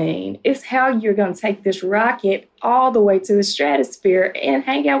gasoline. It's how you're going to take this rocket all the way to the stratosphere and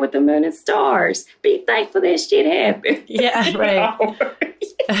hang out with the moon and stars. Be thankful that shit happened. Yeah,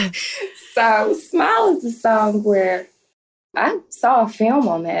 right. So Smile is a song where I saw a film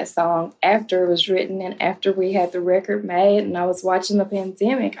on that song after it was written and after we had the record made, and I was watching the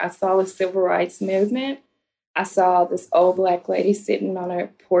pandemic. I saw the civil rights movement. I saw this old Black lady sitting on a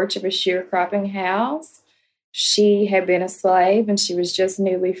porch of a sharecropping house. She had been a slave and she was just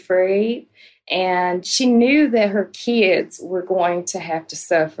newly freed. And she knew that her kids were going to have to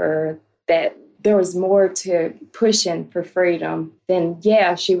suffer, that there was more to pushing for freedom than,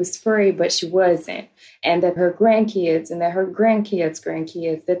 she was free, but she wasn't. And that her grandkids and that her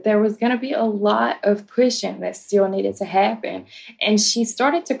grandkids, that there was going to be a lot of pushing that still needed to happen. And she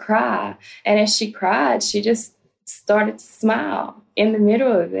started to cry. And as she cried, she just started to smile in the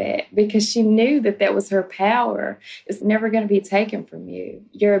middle of that, because she knew that that was her power. It's never going to be taken from you.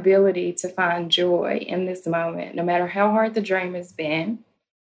 Your ability to find joy in this moment, no matter how hard the dream has been,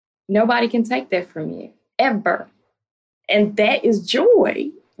 nobody can take that from you, ever. And that is joy.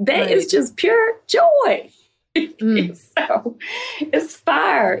 That is just pure joy. So it's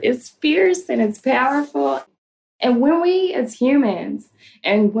fire. It's fierce and it's powerful. And when we as humans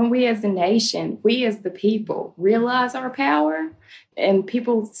and when we as a nation, we as the people realize our power, and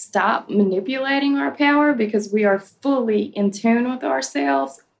people stop manipulating our power because we are fully in tune with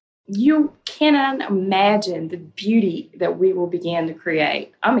ourselves, you cannot imagine the beauty that we will begin to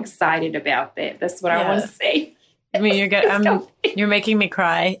create. I'm excited about that. That's what I want to say. I mean, you're making me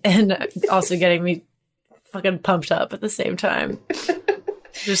cry and also getting me fucking pumped up at the same time. It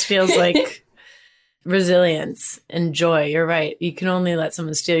just feels like resilience and joy. You're right. You can only let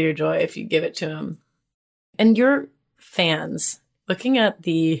someone steal your joy if you give it to them. And your fans, looking at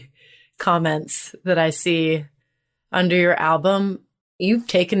the comments that I see under your album, you've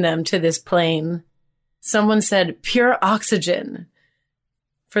taken them to this plane. Someone said, pure oxygen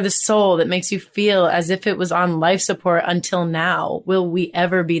for the soul that makes you feel as if it was on life support until now. Will we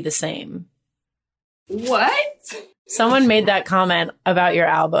ever be the same? What? Someone made that comment about your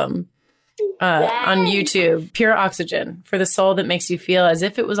album on YouTube. Pure oxygen for the soul that makes you feel as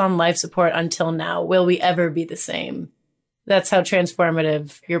if it was on life support until now. Will we ever be the same? That's how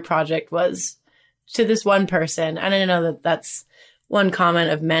transformative your project was to this one person. And I know that that's one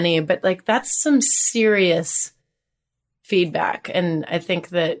comment of many, but like that's some serious feedback. And I think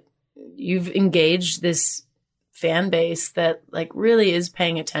that you've engaged this fan base that like really is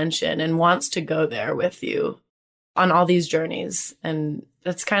paying attention and wants to go there with you on all these journeys. And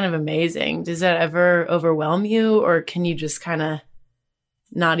that's kind of amazing. Does that ever overwhelm you, or can you just kind of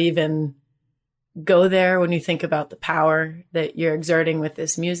not even go there when you think about the power that you're exerting with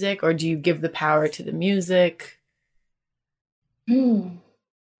this music, or do you give the power to the music?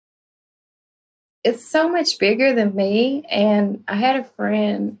 It's so much bigger than me. And I had a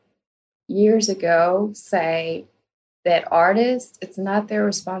friend years ago say that artists, it's not their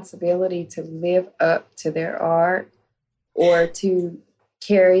responsibility to live up to their art or to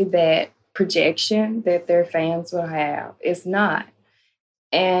carry that projection that their fans will have. It's not.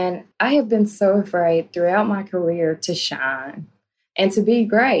 And I have been so afraid throughout my career to shine and to be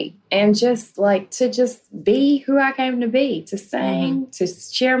great and just like to just be who I came to be, to sing, to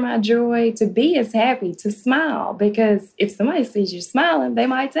share my joy, to be as happy, to smile, because if somebody sees you smiling, they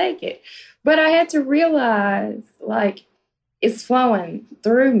might take it. But I had to realize like it's flowing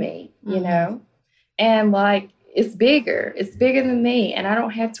through me, you know, and like it's bigger than me, and I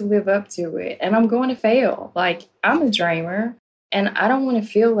don't have to live up to it, and I'm going to fail. Like I'm a dreamer. And I don't want to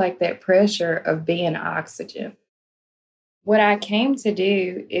feel like that pressure of being oxygen. What I came to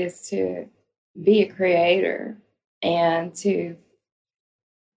do is to be a creator and to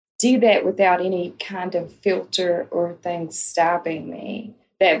do that without any kind of filter or things stopping me.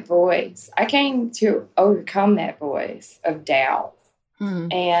 That voice, I came to overcome that voice of doubt.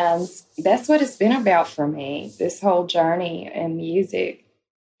 And that's what it's been about for me, this whole journey in music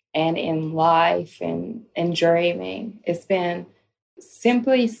and in life and dreaming. It's been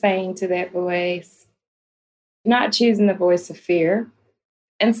simply saying to that voice, – not choosing the voice of fear.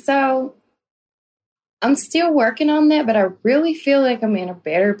 And so I'm still working on that, but I really feel like I'm in a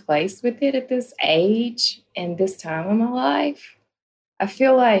better place with it at this age and this time of my life. I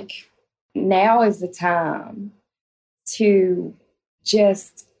feel like now is the time to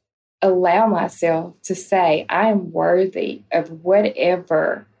just allow myself to say, I am worthy of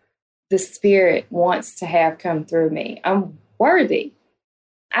whatever the Spirit wants to have come through me. I'm worthy.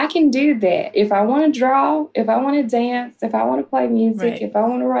 I can do that. If I want to draw, if I want to dance, if I want to play music, Right. if I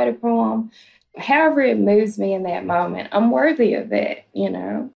want to write a poem, however it moves me in that moment, I'm worthy of it,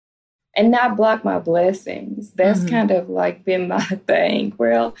 and not block my blessings. That's kind of like been my thing.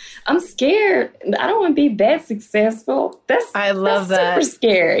 Well, I'm scared. I don't want to be that successful. I love that. Super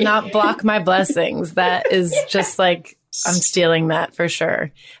scary. Not block my blessings. That is just like, I'm stealing that for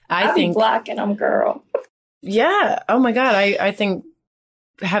sure. I think blocking them, girl. Yeah. Oh my God. I think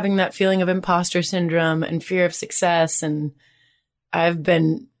having that feeling of imposter syndrome and fear of success, and I've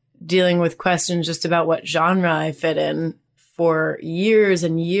been dealing with questions just about what genre I fit in for years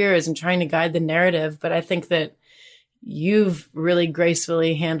and years and trying to guide the narrative. But I think that you've really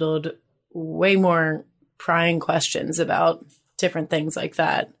gracefully handled way more prying questions about different things like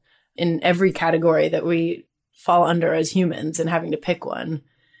that in every category that we fall under as humans and having to pick one.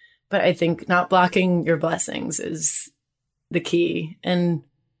 But I think not blocking your blessings is the key, and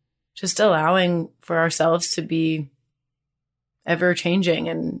just allowing for ourselves to be ever changing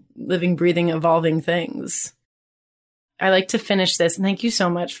and living, breathing, evolving things. I like to finish this, and thank you so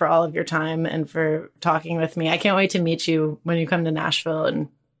much for all of your time and for talking with me. I can't wait to meet you when you come to Nashville, and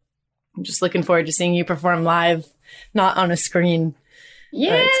I'm just looking forward to seeing you perform live, not on a screen.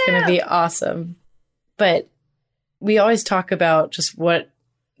 Yeah. It's going to be awesome. But we always talk about just what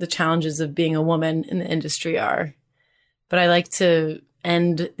the challenges of being a woman in the industry are. But I like to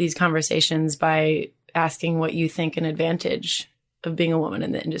end these conversations by asking what you think an advantage of being a woman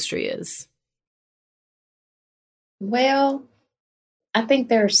in the industry is. Well, I think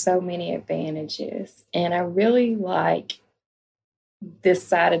there are so many advantages, and I really like this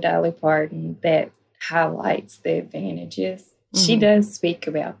side of Dolly Parton that highlights the advantages. She does speak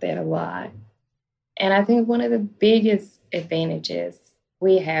about that a lot. And I think one of the biggest advantages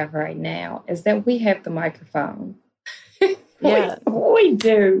we have right now is that we have the microphone. Yeah. We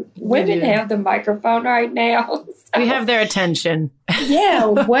do. Women do. have the microphone right now. So, We have their attention. yeah,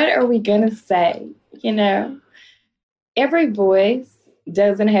 what are we going to say? Every voice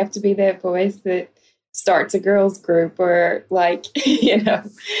doesn't have to be that voice that starts a girls group or does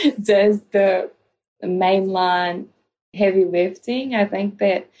the mainline heavy lifting. I think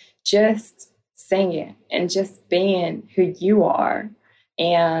that just singing and just being who you are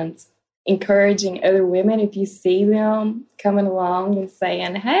and encouraging other women, if you see them coming along and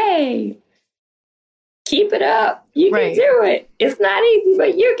saying, hey, keep it up. You can do it. It's not easy,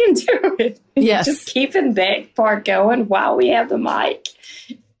 but you can do it. Yes. Just keeping that part going while we have the mic.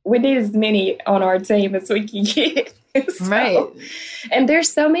 We need as many on our team as we can get. Right. And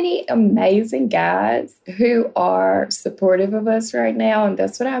there's so many amazing guys who are supportive of us right now. And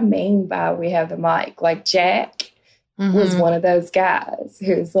that's what I mean by we have the mic. Like Jack was one of those guys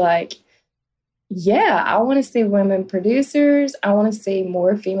who's like, yeah, I want to see women producers. I want to see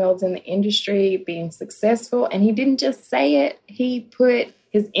more females in the industry being successful. And he didn't just say it. He put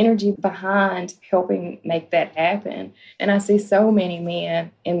his energy behind helping make that happen. And I see so many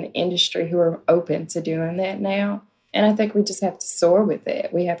men in the industry who are open to doing that now. And I think we just have to soar with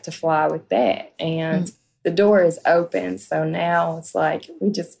it. We have to fly with that. And the door is open. So now it's like we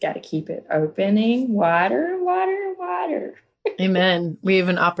just got to keep it opening wider and wider and wider. Amen. We have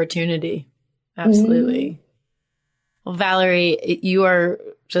an opportunity. Absolutely. Well, Valerie, you are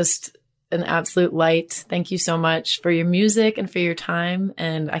just an absolute light. Thank you so much for your music and for your time.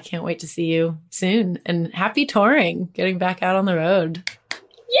 And I can't wait to see you soon. And happy touring, getting back out on the road.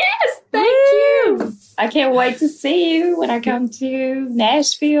 Yes, thank you. I can't wait to see you when I come to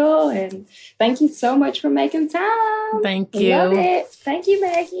Nashville. And thank you so much for making time. Thank you. Love it. Thank you,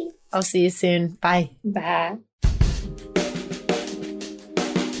 Maggie. I'll see you soon. Bye. Bye.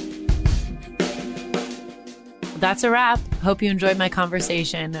 That's a wrap. Hope you enjoyed my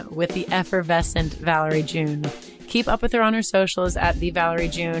conversation with the effervescent Valerie June. Keep up with her on her socials at The Valerie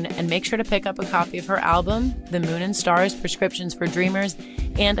June, and make sure to pick up a copy of her album, The Moon and Stars, Prescriptions for Dreamers,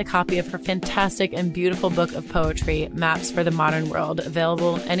 and a copy of her fantastic and beautiful book of poetry, Maps for the Modern World,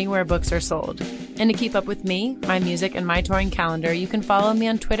 available anywhere books are sold. And to keep up with me, my music, and my touring calendar, you can follow me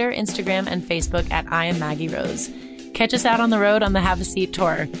on Twitter, Instagram, and Facebook at I Am Maggie Rose. Catch us out on the road on the Have a Seat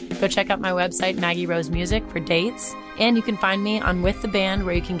tour. Go check out my website, Maggie Rose Music, for dates. And you can find me on With the Band,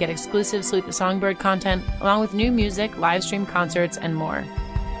 where you can get exclusive Sleep the Songbird content, along with new music, live stream concerts, and more.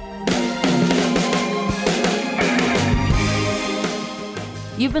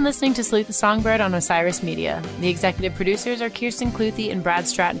 You've been listening to Salute the Songbird on Osiris Media. The executive producers are Kirsten Cluthe and Brad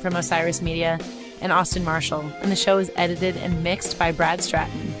Stratton from Osiris Media and Austin Marshall, and the show is edited and mixed by Brad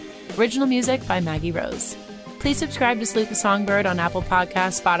Stratton. Original music by Maggie Rose. Please subscribe to Salute the Songbird on Apple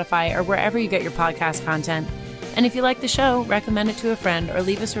Podcasts, Spotify, or wherever you get your podcast content. And if you like the show, recommend it to a friend or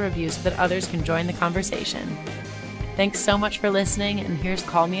leave us a review so that others can join the conversation. Thanks so much for listening, and here's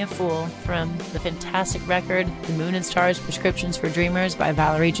Call Me a Fool from the fantastic record, The Moon and Stars Prescriptions for Dreamers by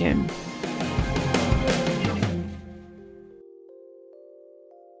Valerie June.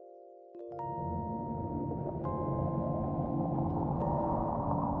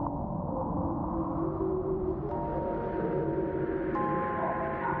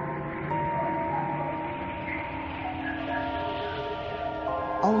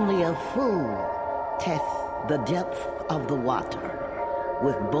 Only a fool tests the depth of the water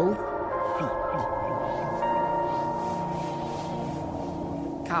with both feet.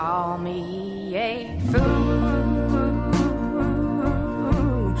 Call me a fool.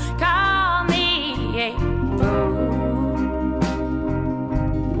 Call me a fool.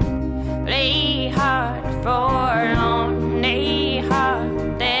 Play hard for lonely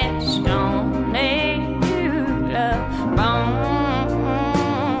heart that's gonna do love bone.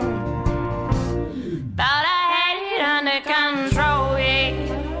 Control, yeah.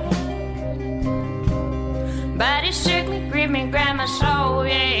 But it shook me, gripped me, grabbed my soul,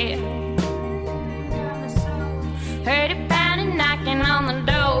 yeah. Heard it pounding, knocking on the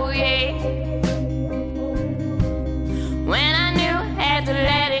door, yeah. When I knew I had to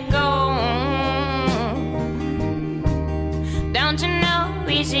let it go. Don't you know,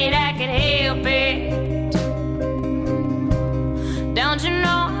 wish that I could help it. Don't you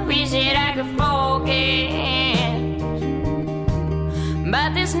know, wish that I could forget.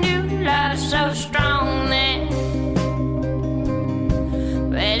 But this new love is so strong that,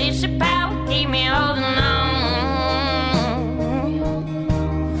 well, it's the power keep me holding on.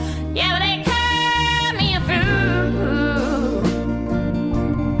 Yeah, but they call me a fool.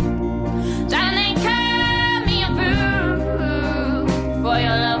 Darling, they call me a fool for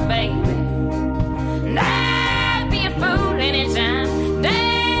your love, baby. And I'd be a fool anytime.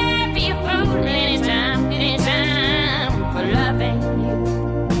 I'd be a fool anytime, anytime for loving you.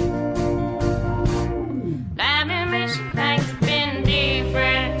 Things have been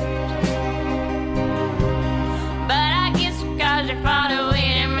different, but I guess because you're far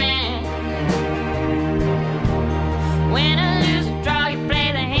away from me. When I lose a draw, you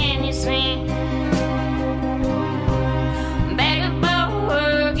play the hand you sing. Beg a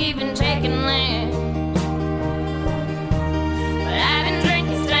boy, give and take and live. But I've been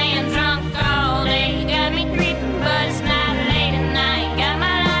drinking, staying drunk all day. Got me creeping, but it's not late at night. Got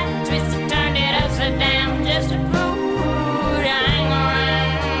my life twisted, turned it upside down. Just a fool.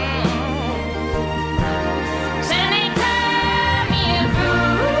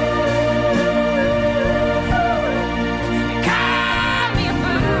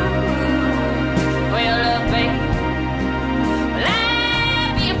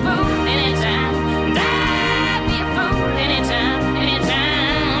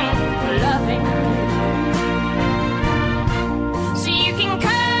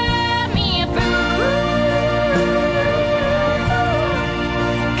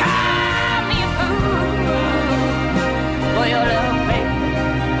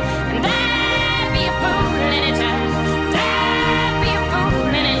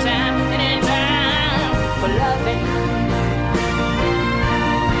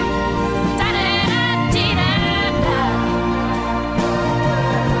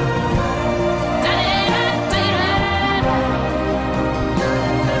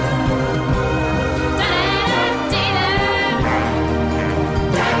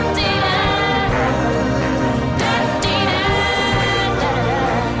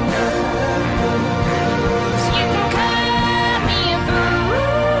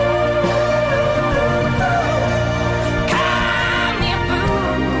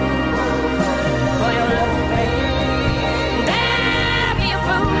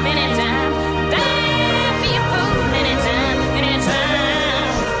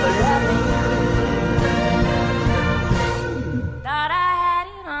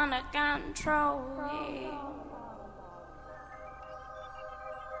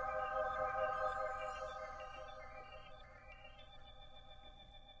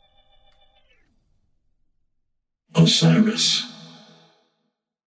 Osiris.